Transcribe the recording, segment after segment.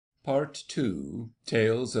Part II.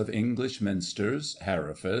 Tales of English Minsters,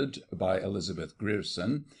 Hereford, by Elizabeth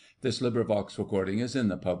Grierson. This recording is in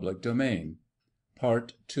the public domain.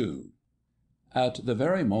 Part II. At the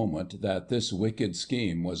very moment that this wicked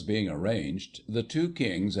scheme was being arranged, the two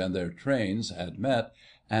kings and their trains had met,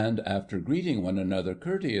 and, after greeting one another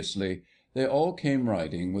courteously, they all came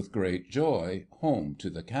riding with great joy home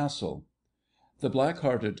to the castle. The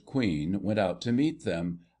black-hearted Queen went out to meet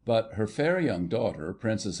them, but her fair young daughter,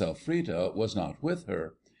 Princess Elfrida, was not with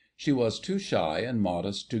her. She was too shy and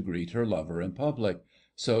modest to greet her lover in public,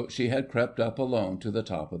 so she had crept up alone to the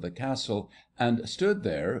top of the castle, and stood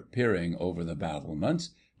there, peering over the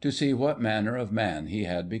battlements, to see what manner of man he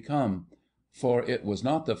had become, for it was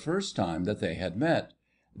not the first time that they had met.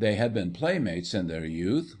 They had been playmates in their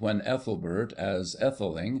youth, when Ethelbert, as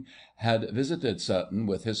Etheling, had visited Sutton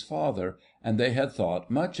with his father, and they had thought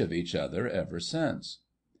much of each other ever since.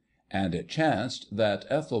 And it chanced that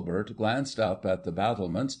Ethelbert glanced up at the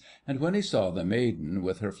battlements, and when he saw the maiden,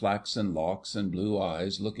 with her flaxen locks and blue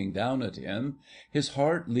eyes, looking down at him, his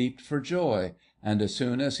heart leaped for joy, and as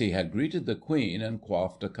soon as he had greeted the Queen and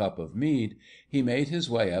quaffed a cup of mead, he made his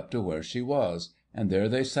way up to where she was, and there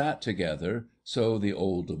they sat together, so the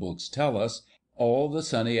old books tell us, all the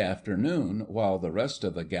sunny afternoon, while the rest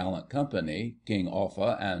of the gallant company, King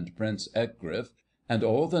Offa and Prince Ecgfrith, and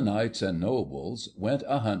all the knights and nobles, went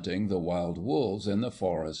a-hunting the wild wolves in the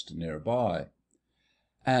forest near by.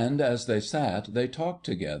 And as they sat they talked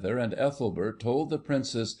together, and Ethelbert told the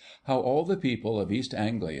Princess how all the people of East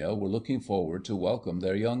Anglia were looking forward to welcome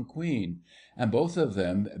their young Queen, and both of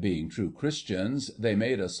them being true Christians, they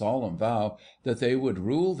made a solemn vow that they would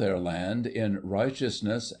rule their land in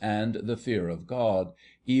righteousness and the fear of God,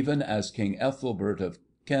 even as King Ethelbert of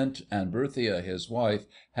Kent and Berthia his wife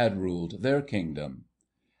had ruled their kingdom.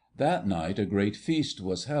 That night a great feast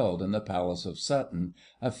was held in the Palace of Sutton,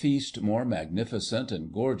 a feast more magnificent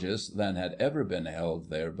and gorgeous than had ever been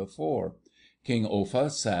held there before. King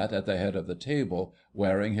Offa sat at the head of the table,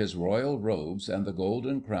 wearing his royal robes and the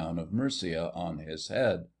golden crown of Mercia on his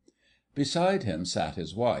head. Beside him sat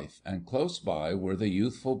his wife, and close by were the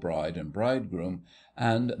youthful bride and bridegroom,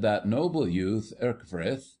 and that noble youth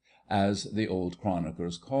Ecgfrith, as the old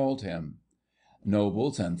chroniclers called him.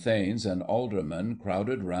 Nobles and thanes and aldermen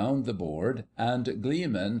crowded round the board, and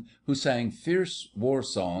gleemen, who sang fierce war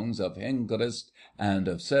songs of Hengist and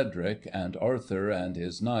of Cedric and Arthur and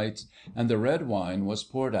his knights, and the red wine was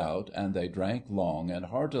poured out, and they drank long and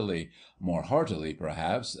heartily, more heartily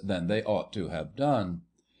perhaps than they ought to have done.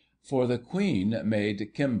 For the Queen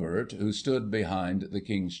made Cymbert, who stood behind the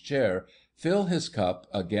King's chair, fill his cup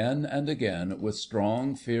again and again with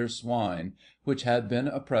strong fierce wine, which had been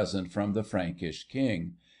a present from the Frankish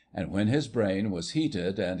King, and when his brain was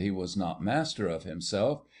heated and he was not master of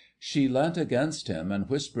himself, she leant against him and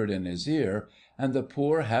whispered in his ear, and the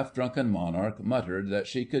poor half-drunken monarch muttered that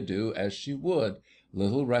she could do as she would,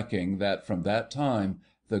 little recking that from that time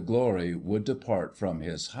the glory would depart from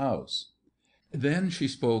his house. Then she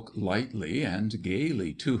spoke lightly and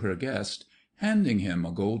gaily to her guest, handing him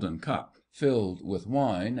a golden cup filled with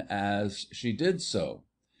wine as she did so.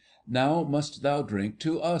 "Now must thou drink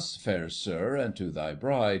to us, fair sir, and to thy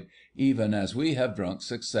bride, even as we have drunk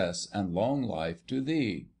success and long life to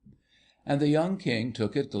thee." And the young King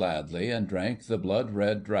took it gladly, and drank the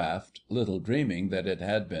blood-red draught, little dreaming that it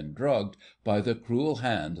had been drugged by the cruel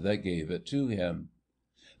hand that gave it to him.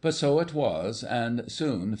 But so it was, and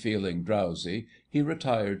soon, feeling drowsy, he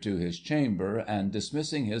retired to his chamber, and,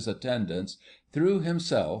 dismissing his attendants, threw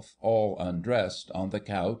himself, all undressed, on the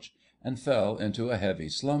couch, and fell into a heavy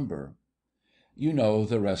slumber. You know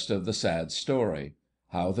the rest of the sad story: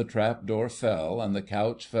 how the trap-door fell, and the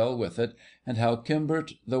couch fell with it, and how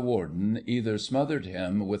Cymbert the warden either smothered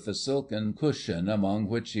him with the silken cushion among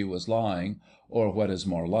which he was lying, or, what is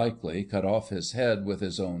more likely, cut off his head with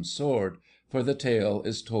his own sword, for the tale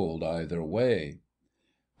is told either way.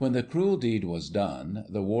 When the cruel deed was done,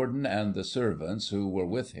 the warden and the servants who were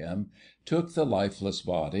with him took the lifeless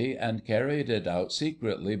body and carried it out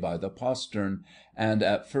secretly by the postern, and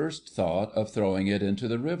at first thought of throwing it into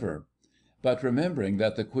the river. But remembering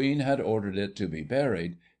that the Queen had ordered it to be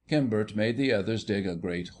buried, Cymbert made the others dig a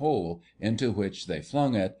great hole, into which they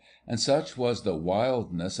flung it, and such was the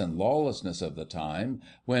wildness and lawlessness of the time,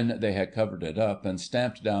 when they had covered it up and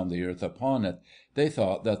stamped down the earth upon it, they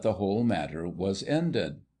thought that the whole matter was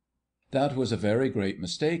ended. That was a very great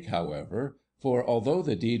mistake, however, for although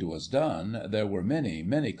the deed was done, there were many,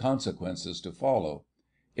 many consequences to follow.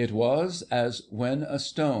 It was as when a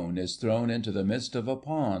stone is thrown into the midst of a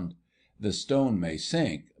pond. the stone may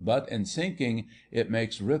sink, but in sinking it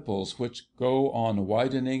makes ripples which go on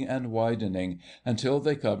widening and widening until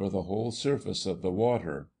they cover the whole surface of the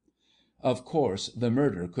water. Of course the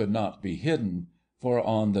murder could not be hidden, for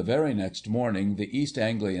on the very next morning the East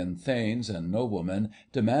Anglian thanes and noblemen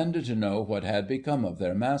demanded to know what had become of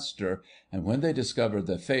their master, and when they discovered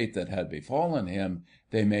the fate that had befallen him,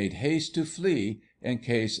 they made haste to flee, in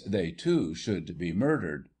case they too should be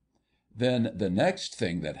murdered. Then the next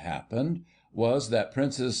thing that happened was that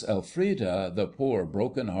Princess Elfrida, the poor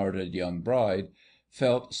broken-hearted young bride,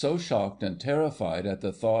 felt so shocked and terrified at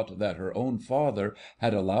the thought that her own father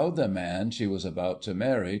had allowed the man she was about to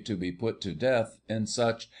marry to be put to death in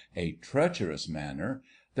such a treacherous manner,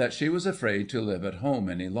 that she was afraid to live at home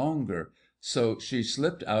any longer, so she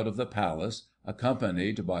slipped out of the palace,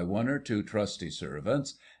 accompanied by one or two trusty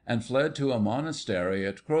servants, and fled to a monastery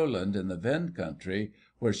at Crowland in the Ven country,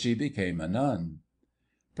 where she became a nun.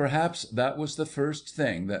 Perhaps that was the first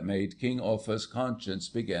thing that made King Offa's conscience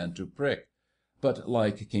begin to prick, but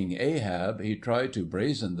like King Ahab he tried to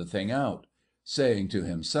brazen the thing out, saying to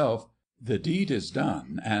himself, "The deed is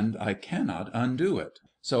done, and I cannot undo it,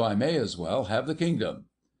 so I may as well have the kingdom."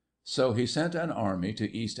 So he sent an army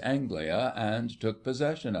to East Anglia and took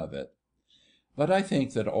possession of it. But I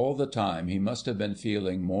think that all the time he must have been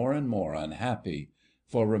feeling more and more unhappy,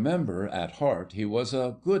 for remember, at heart he was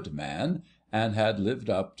a good man, and had lived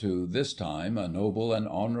up to this time a noble and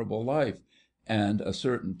honourable life, and a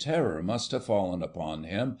certain terror must have fallen upon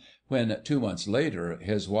him when 2 months later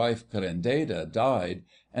his wife Cerendeda died,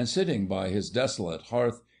 and sitting by his desolate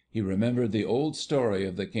hearth he remembered the old story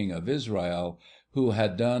of the King of Israel, who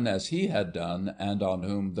had done as he had done, and on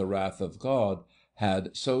whom the wrath of God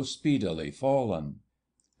had so speedily fallen.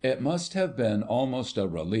 It must have been almost a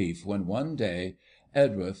relief when one day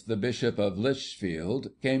Edwith, the Bishop of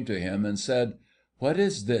Lichfield, came to him and said, "What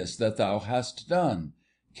is this that thou hast done?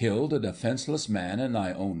 Killed a defenceless man in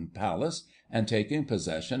thy own palace, and taken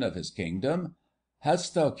possession of his kingdom?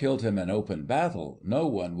 Hadst thou killed him in open battle, no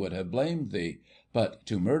one would have blamed thee, but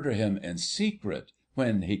to murder him in secret,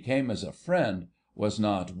 when he came as a friend, was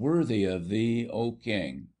not worthy of thee, O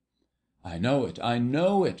King." "I know it, I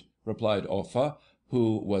know it," replied Offa,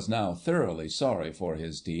 who was now thoroughly sorry for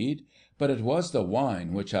his deed, "but it was the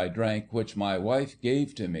wine which I drank which my wife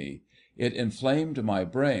gave to me. It inflamed my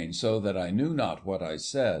brain so that I knew not what I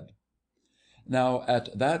said." Now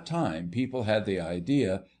at that time people had the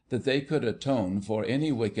idea that they could atone for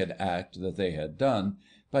any wicked act that they had done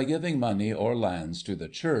by giving money or lands to the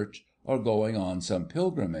Church, or going on some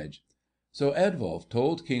pilgrimage. So Eadwulf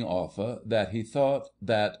told King Offa that he thought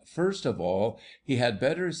that, first of all, he had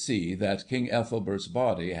better see that King Ethelbert's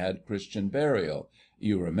body had Christian burial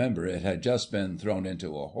 (you remember it had just been thrown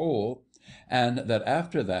into a hole), and that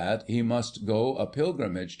after that he must go a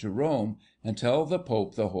pilgrimage to Rome and tell the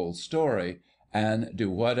Pope the whole story, and do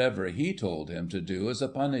whatever he told him to do as a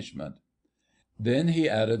punishment. Then he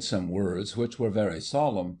added some words which were very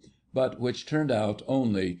solemn, but which turned out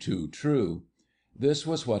only too true. This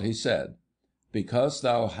was what he said: "Because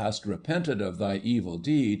thou hast repented of thy evil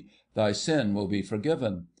deed, thy sin will be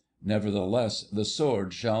forgiven. Nevertheless the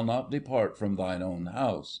sword shall not depart from thine own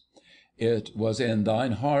house. It was in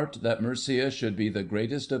thine heart that Mercia should be the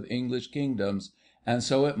greatest of English kingdoms, and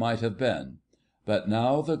so it might have been. But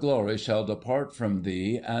now the glory shall depart from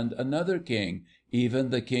thee, and another king,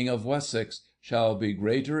 even the King of Wessex, shall be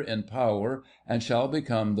greater in power, and shall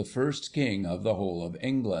become the first king of the whole of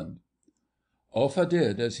England." Offa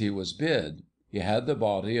did as he was bid. He had the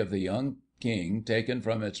body of the young king taken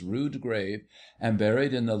from its rude grave and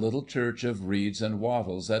buried in the little church of reeds and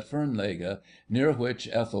wattles at Fernlege, near which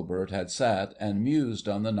Ethelbert had sat and mused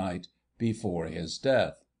on the night before his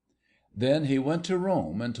death. Then he went to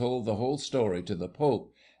Rome and told the whole story to the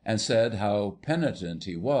Pope, and said how penitent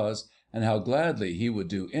he was, and how gladly he would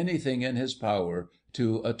do anything in his power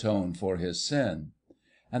to atone for his sin.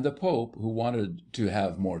 And the Pope, who wanted to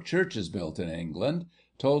have more churches built in England,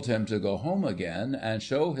 told him to go home again and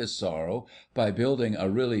show his sorrow by building a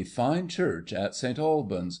really fine church at St.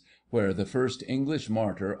 Albans, where the first English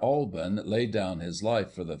martyr, Alban, laid down his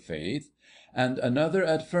life for the faith, and another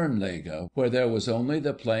at Fernlege, where there was only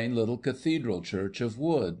the plain little cathedral church of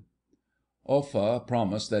wood. Offa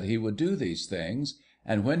promised that he would do these things,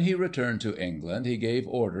 and when he returned to England he gave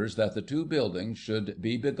orders that the 2 buildings should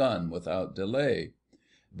be begun without delay.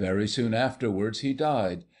 Very soon afterwards he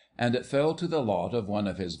died, and it fell to the lot of one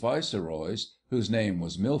of his viceroys, whose name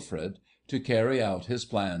was Milfred, to carry out his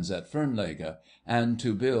plans at Fernlege, and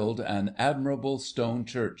to build an admirable stone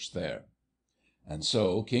church there. And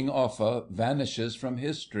so King Offa vanishes from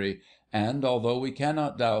history, and although we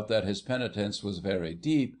cannot doubt that his penitence was very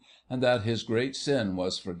deep, and that his great sin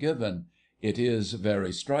was forgiven, it is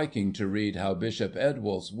very striking to read how Bishop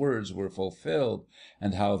Eadwulf's words were fulfilled,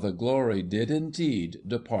 and how the glory did indeed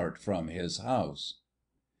depart from his house.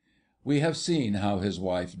 We have seen how his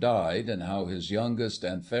wife died, and how his youngest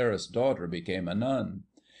and fairest daughter became a nun.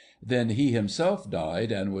 Then he himself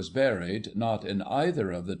died, and was buried, not in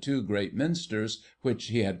either of the two great Minsters which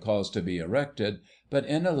he had caused to be erected, but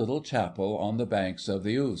in a little chapel on the banks of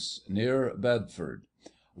the Ouse, near Bedford.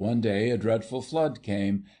 One day a dreadful flood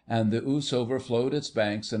came, and the Ouse overflowed its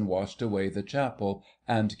banks and washed away the chapel,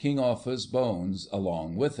 and King Offa's bones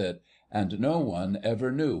along with it, and no one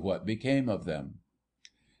ever knew what became of them.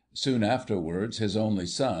 Soon afterwards his only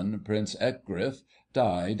son, Prince Ecgfrith,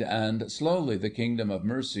 died, and slowly the kingdom of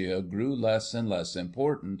Mercia grew less and less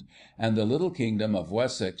important, and the little kingdom of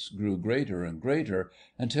Wessex grew greater and greater,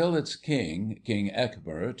 until its king, King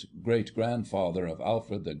Ecgbert, great-grandfather of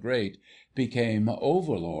Alfred the Great, became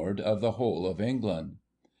overlord of the whole of England.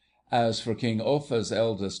 As for King Offa's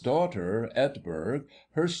eldest daughter, Edburgh,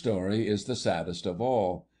 her story is the saddest of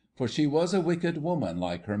all, for she was a wicked woman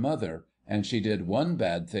like her mother, and she did one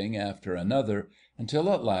bad thing after another,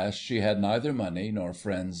 until at last she had neither money nor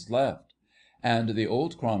friends left. And the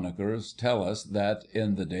old chroniclers tell us that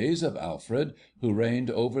in the days of Alfred, who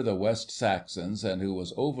reigned over the West Saxons, and who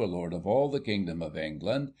was overlord of all the kingdom of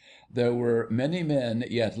England, there were many men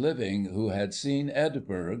yet living who had seen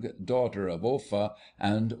Edburgh, daughter of Offa,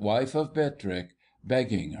 and wife of Betric,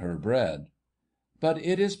 begging her bread. But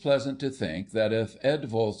it is pleasant to think that if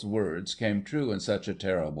Eadwulf's words came true in such a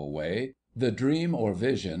terrible way, the dream or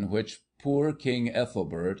vision which poor King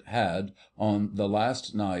Ethelbert had on the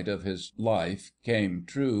last night of his life came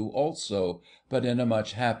true also, but in a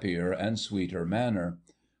much happier and sweeter manner.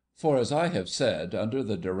 For, as I have said, under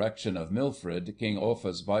the direction of Milfred, King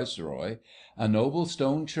Offa's viceroy, a noble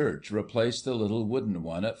stone church replaced the little wooden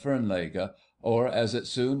one at Fernlege, or, as it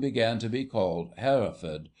soon began to be called,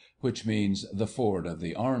 Hereford, which means the ford of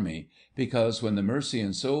the army, because when the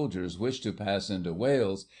Mercian soldiers wished to pass into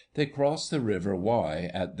Wales, they crossed the River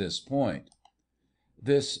Wye at this point.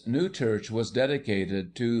 This new church was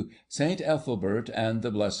dedicated to St. Ethelbert and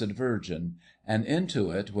the Blessed Virgin, and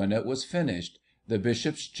into it, when it was finished, the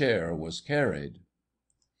bishop's chair was carried.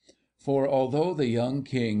 For although the young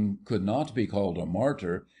king could not be called a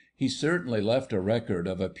martyr, he certainly left a record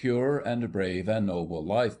of a pure and brave and noble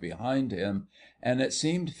life behind him, and it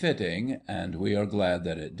seemed fitting, and we are glad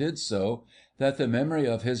that it did so, that the memory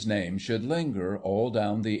of his name should linger all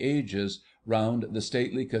down the ages round the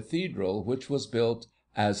stately cathedral which was built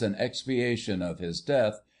as an expiation of his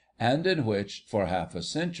death, and in which, for half a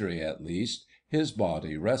century at least, his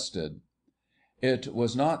body rested. It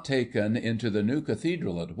was not taken into the new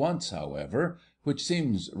cathedral at once, however, which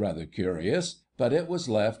seems rather curious, but it was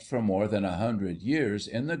left for more than 100 years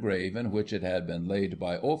in the grave in which it had been laid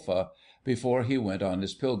by Offa, before he went on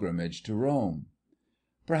his pilgrimage to Rome.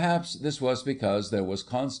 Perhaps this was because there was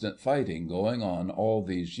constant fighting going on all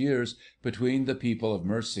these years between the people of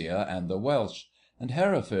Mercia and the Welsh, and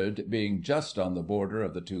Hereford, being just on the border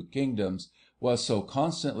of the two kingdoms, was so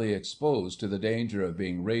constantly exposed to the danger of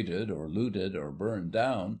being raided or looted or burned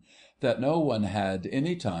down, that no one had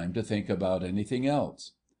any time to think about anything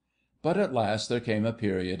else. But at last there came a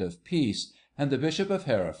period of peace, and the Bishop of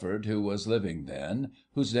Hereford, who was living then,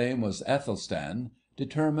 whose name was Aethelstan,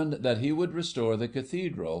 determined that he would restore the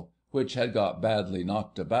cathedral, which had got badly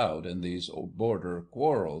knocked about in these border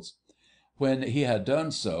quarrels. When he had done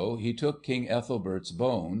so, he took King Ethelbert's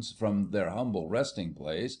bones from their humble resting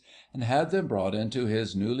place, and had them brought into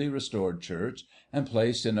his newly restored church, and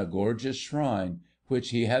placed in a gorgeous shrine, which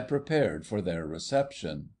he had prepared for their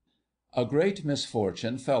reception. A great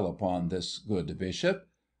misfortune fell upon this good bishop,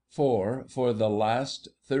 for the last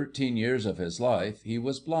 13 years of his life he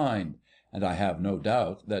was blind, and I have no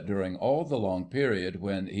doubt that during all the long period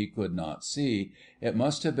when he could not see, it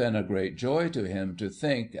must have been a great joy to him to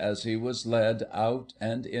think, as he was led out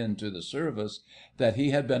and into the service, that he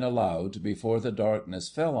had been allowed, before the darkness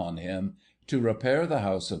fell on him, to repair the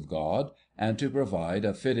house of God, and to provide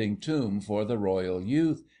a fitting tomb for the royal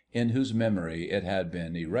youth in whose memory it had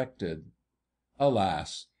been erected.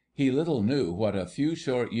 Alas! He little knew what a few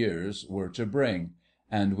short years were to bring,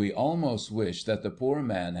 and we almost wish that the poor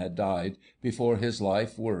man had died before his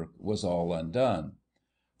life work was all undone.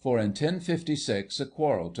 For in 1056 a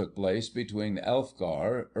quarrel took place between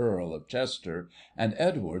Elfgar, Earl of Chester, and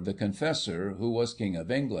Edward the Confessor, who was King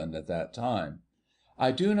of England at that time.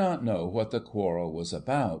 I do not know what the quarrel was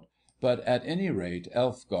about, but at any rate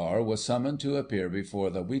Elfgar was summoned to appear before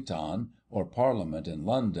the Witan, or Parliament in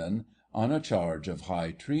London, on a charge of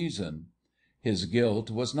high treason. His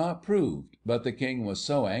guilt was not proved, but the King was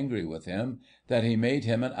so angry with him that he made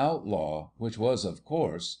him an outlaw, which was, of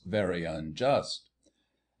course, very unjust.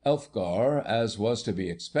 Elfgar, as was to be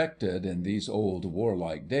expected in these old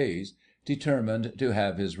warlike days, determined to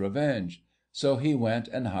have his revenge, so he went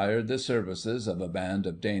and hired the services of a band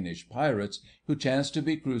of Danish pirates who chanced to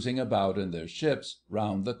be cruising about in their ships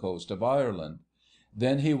round the coast of Ireland.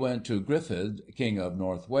 Then he went to Griffith, King of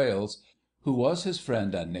North Wales, who was his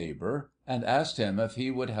friend and neighbour, and asked him if he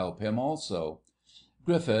would help him also.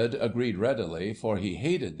 Griffith agreed readily, for he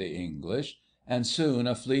hated the English, and soon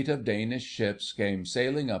a fleet of Danish ships came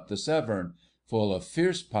sailing up the Severn, full of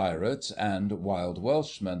fierce pirates and wild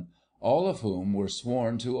Welshmen, all of whom were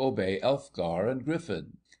sworn to obey Elfgar and Griffith.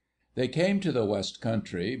 They came to the West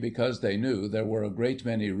Country because they knew there were a great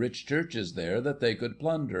many rich churches there that they could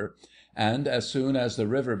plunder, and as soon as the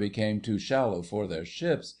river became too shallow for their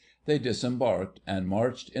ships, they disembarked and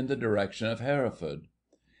marched in the direction of Hereford.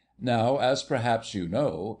 Now, as perhaps you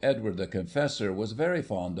know, Edward the Confessor was very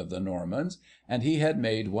fond of the Normans, and he had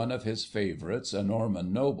made one of his favourites a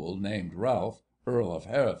Norman noble named Ralph, Earl of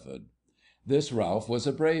Hereford. This Ralph was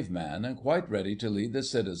a brave man, and quite ready to lead the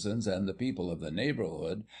citizens and the people of the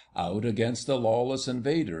neighbourhood out against the lawless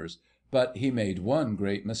invaders, but he made one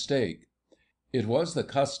great mistake. It was the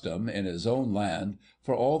custom, in his own land,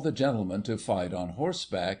 for all the gentlemen to fight on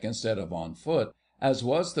horseback instead of on foot, as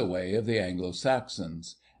was the way of the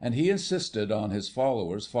Anglo-Saxons, and he insisted on his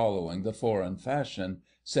followers following the foreign fashion,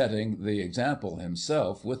 setting the example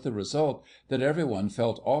himself, with the result that everyone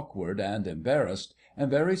felt awkward and embarrassed, and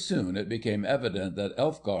very soon it became evident that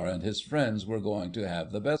Elfgar and his friends were going to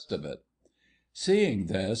have the best of it. Seeing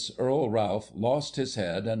this, Earl Ralph lost his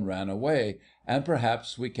head and ran away, and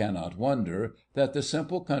perhaps we cannot wonder that the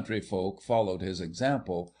simple country folk followed his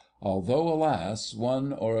example, although, alas,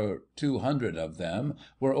 100 or 200 of them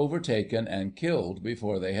were overtaken and killed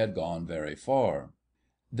before they had gone very far.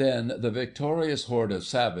 Then the victorious horde of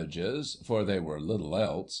savages, for they were little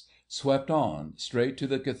else, swept on, straight to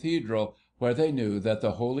the cathedral, where they knew that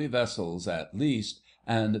the holy vessels at least,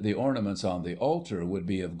 and the ornaments on the altar would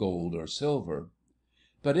be of gold or silver.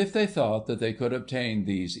 But if they thought that they could obtain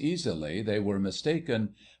these easily, they were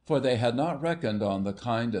mistaken, for they had not reckoned on the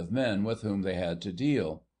kind of men with whom they had to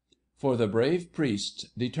deal. For the brave priests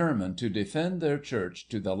determined to defend their church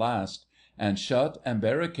to the last, and shut and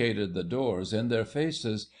barricaded the doors in their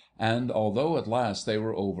faces, and although at last they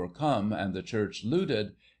were overcome and the church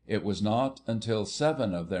looted, it was not until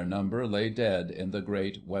 7 of their number lay dead in the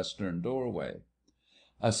great western doorway.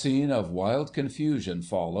 A scene of wild confusion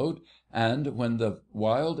followed, and when the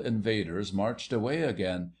wild invaders marched away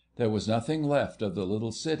again, there was nothing left of the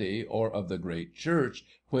little city or of the great church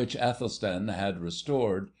which Athelstan had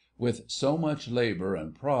restored with so much labour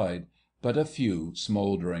and pride, but a few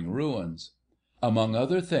smouldering ruins. Among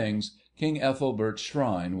other things, King Ethelbert's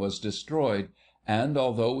shrine was destroyed, and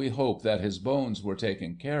although we hope that his bones were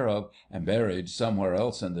taken care of and buried somewhere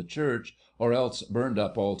else in the church, or else burned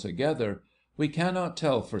up altogether, we cannot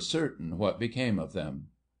tell for certain what became of them.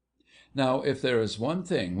 Now, if there is one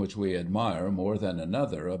thing which we admire more than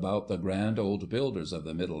another about the grand old builders of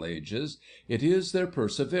the Middle Ages, it is their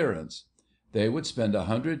perseverance. They would spend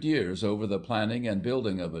 100 years over the planning and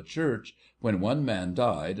building of a church, when one man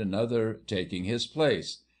died, another taking his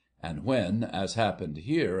place; and when, as happened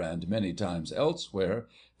here and many times elsewhere,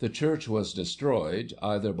 the church was destroyed,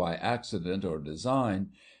 either by accident or design,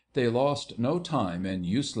 they lost no time in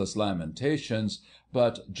useless lamentations,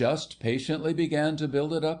 but just patiently began to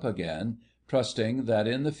build it up again, trusting that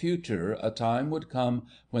in the future a time would come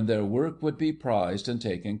when their work would be prized and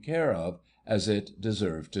taken care of, as it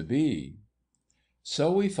deserved to be.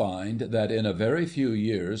 So we find that in a very few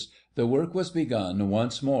years the work was begun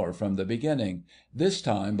once more from the beginning, this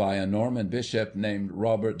time by a Norman bishop named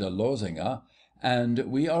Robert de Losinga, and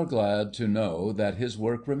we are glad to know that his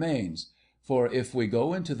work remains, for if we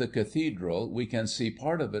go into the cathedral we can see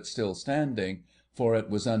part of it still standing, for it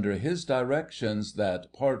was under his directions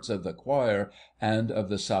that parts of the choir and of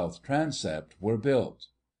the south transept were built.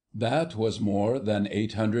 That was more than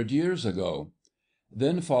 800 years ago.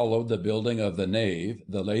 Then followed the building of the nave,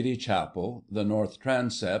 the Lady Chapel, the north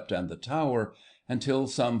transept, and the tower, until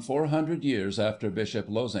some 400 years after Bishop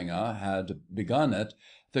Losinga had begun it,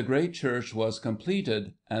 the great church was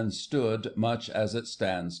completed, and stood much as it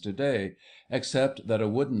stands to-day, except that a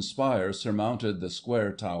wooden spire surmounted the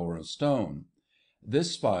square tower of stone.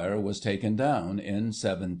 This spire was taken down in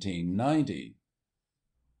 1790.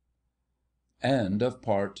 End of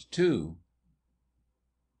Part II.